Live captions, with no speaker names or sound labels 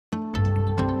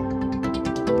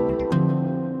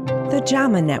the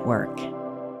JAMA Network.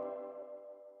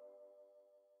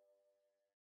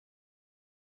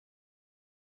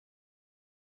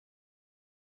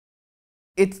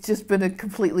 It's just been a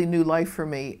completely new life for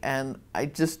me, and I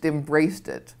just embraced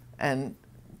it and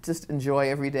just enjoy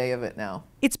every day of it now.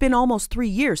 It's been almost 3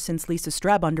 years since Lisa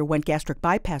Streb underwent gastric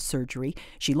bypass surgery.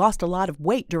 She lost a lot of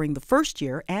weight during the first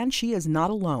year, and she is not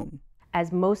alone.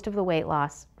 As most of the weight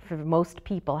loss for most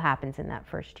people happens in that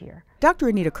first year. Dr.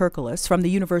 Anita Kirkulis from the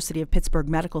University of Pittsburgh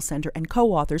Medical Center and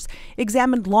co-authors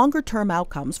examined longer-term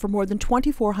outcomes for more than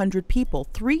 2,400 people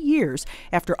 3 years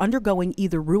after undergoing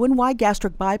either Roux-en-Y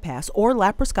gastric bypass or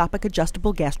laparoscopic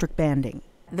adjustable gastric banding.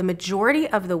 The majority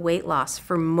of the weight loss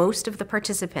for most of the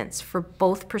participants for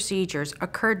both procedures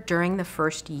occurred during the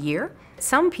first year.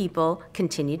 Some people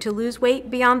continued to lose weight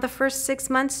beyond the first 6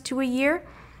 months to a year,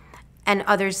 and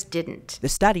others didn't. The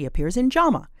study appears in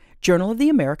JAMA, Journal of the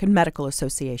American Medical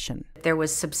Association. There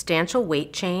was substantial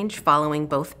weight change following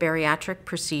both bariatric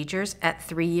procedures at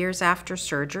 3 years after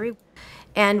surgery.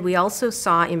 And we also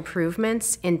saw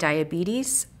improvements in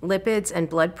diabetes, lipids, and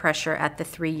blood pressure at the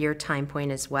 3-year time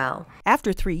point as well.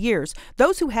 After 3 years,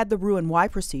 those who had the Roux-en-Y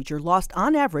procedure lost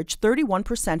on average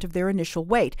 31% of their initial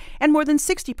weight, and more than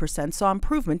 60% saw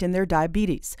improvement in their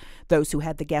diabetes. Those who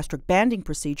had the gastric banding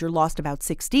procedure lost about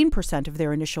 16% of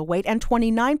their initial weight, and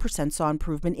 29% saw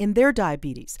improvement in their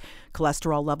diabetes.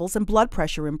 Cholesterol levels and blood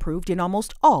pressure improved in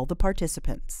almost all the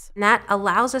participants. And that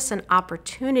allows us an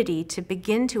opportunity to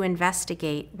begin to investigate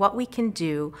what we can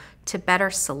do to better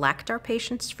select our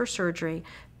patients for surgery,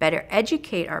 better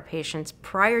educate our patients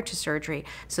prior to surgery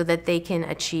so that they can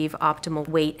achieve optimal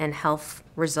weight and health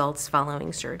results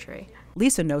following surgery.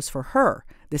 Lisa knows for her,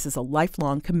 this is a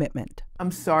lifelong commitment.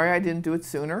 I'm sorry I didn't do it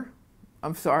sooner.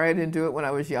 I'm sorry I didn't do it when I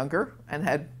was younger and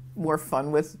had more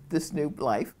fun with this new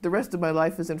life. The rest of my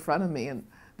life is in front of me, and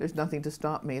there's nothing to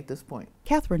stop me at this point.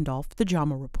 Dolf, the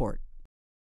JAMA Report.